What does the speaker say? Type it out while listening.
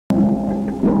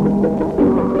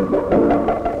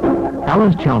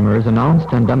Allis Chalmers announced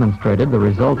and demonstrated the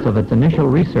results of its initial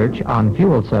research on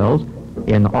fuel cells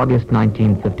in August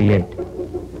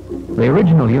 1958. The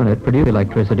original unit produced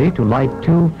electricity to light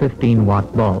two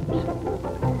 15-watt bulbs.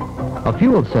 A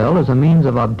fuel cell is a means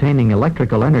of obtaining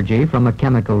electrical energy from a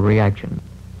chemical reaction.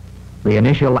 The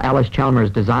initial Allis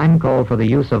Chalmers design called for the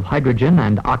use of hydrogen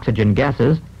and oxygen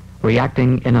gases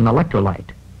reacting in an electrolyte.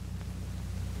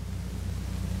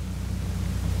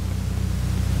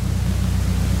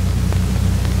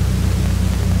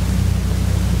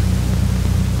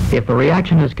 If the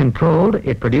reaction is controlled,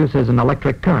 it produces an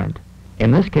electric current,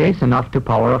 in this case enough to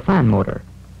power a fan motor.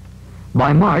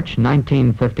 By March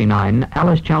 1959,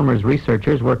 Allis Chalmers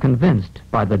researchers were convinced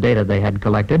by the data they had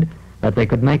collected that they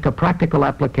could make a practical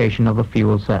application of the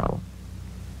fuel cell.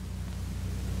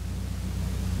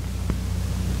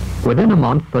 Within a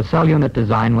month, the cell unit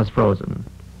design was frozen.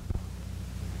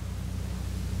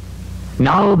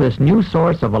 Now this new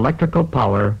source of electrical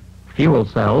power, fuel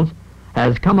cells,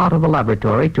 has come out of the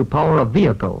laboratory to power a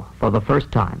vehicle for the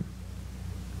first time.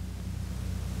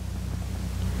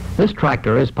 This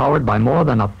tractor is powered by more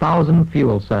than 1,000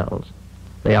 fuel cells.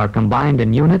 They are combined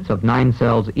in units of 9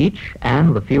 cells each,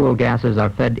 and the fuel gases are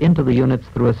fed into the units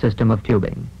through a system of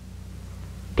tubing.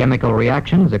 Chemical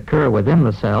reactions occur within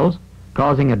the cells,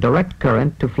 causing a direct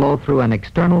current to flow through an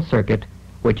external circuit,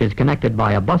 which is connected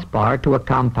by a bus bar to a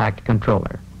compact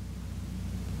controller.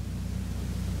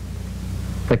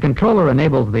 The controller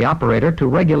enables the operator to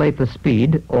regulate the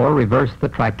speed or reverse the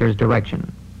tractor's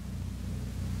direction.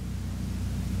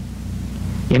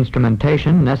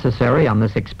 Instrumentation necessary on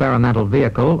this experimental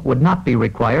vehicle would not be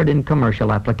required in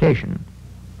commercial application.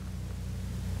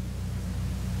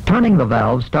 Turning the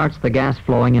valve starts the gas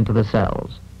flowing into the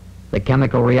cells. The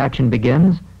chemical reaction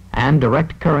begins and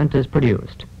direct current is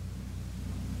produced.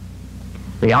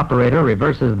 The operator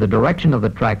reverses the direction of the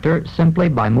tractor simply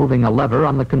by moving a lever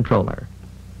on the controller.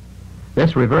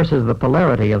 This reverses the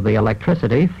polarity of the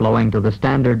electricity flowing to the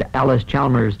standard Allis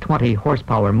Chalmers 20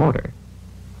 horsepower motor.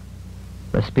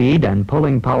 The speed and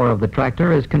pulling power of the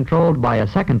tractor is controlled by a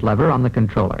second lever on the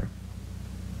controller.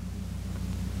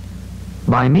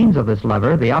 By means of this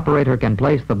lever, the operator can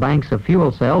place the banks of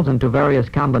fuel cells into various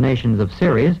combinations of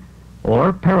series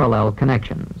or parallel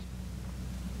connections.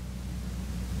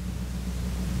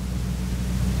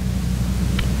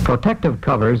 Protective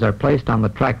covers are placed on the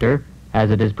tractor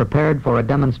as it is prepared for a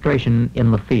demonstration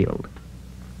in the field.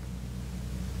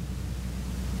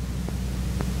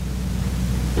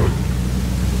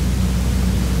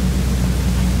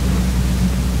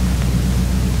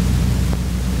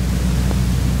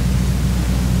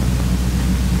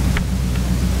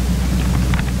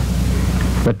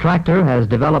 The tractor has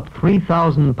developed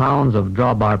 3,000 pounds of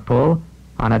drawbar pull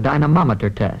on a dynamometer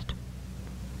test.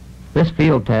 This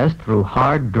field test through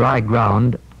hard, dry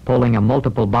ground pulling a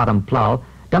multiple bottom plow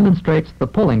demonstrates the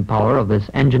pulling power of this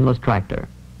engineless tractor.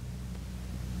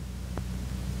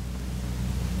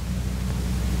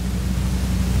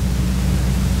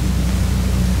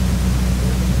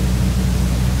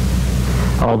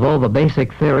 Although the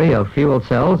basic theory of fuel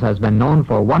cells has been known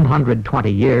for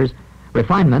 120 years,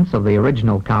 refinements of the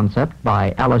original concept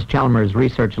by Allis Chalmers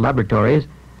Research Laboratories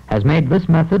has made this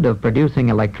method of producing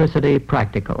electricity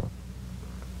practical.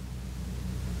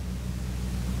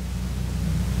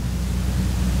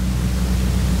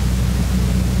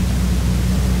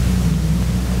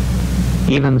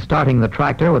 Even starting the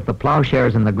tractor with the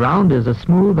plowshares in the ground is a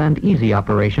smooth and easy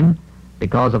operation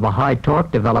because of the high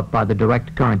torque developed by the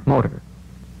direct current motor.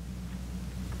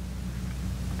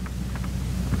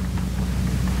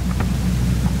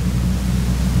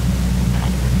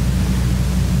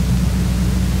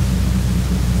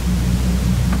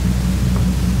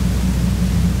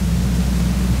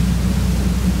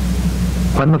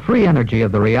 When the free energy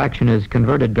of the reaction is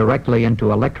converted directly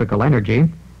into electrical energy,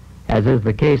 as is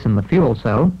the case in the fuel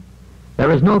cell,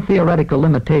 there is no theoretical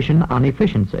limitation on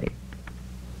efficiency.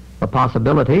 The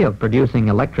possibility of producing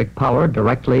electric power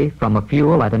directly from a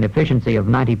fuel at an efficiency of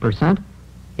 90%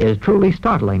 is truly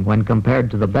startling when compared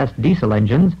to the best diesel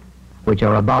engines, which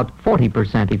are about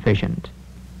 40% efficient.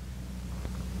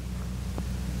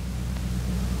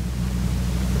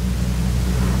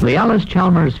 The Allis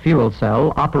Chalmers fuel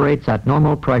cell operates at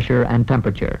normal pressure and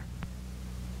temperature.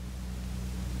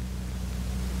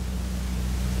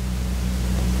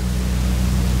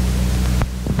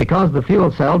 Because the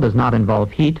fuel cell does not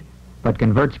involve heat, but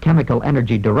converts chemical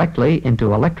energy directly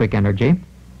into electric energy,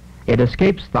 it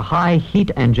escapes the high heat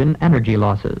engine energy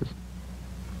losses.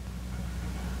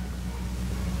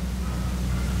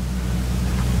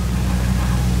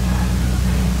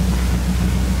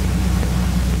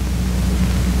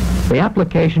 The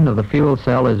application of the fuel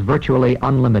cell is virtually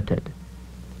unlimited.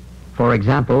 For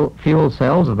example, fuel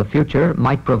cells of the future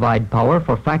might provide power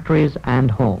for factories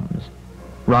and homes,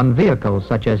 run vehicles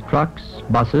such as trucks,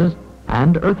 buses,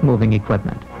 and earth-moving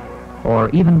equipment, or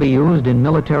even be used in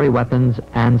military weapons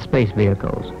and space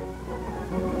vehicles.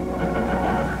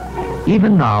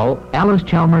 Even now, Allis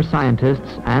Chalmers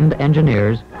scientists and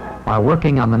engineers are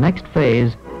working on the next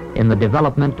phase in the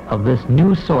development of this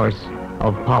new source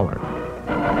of power.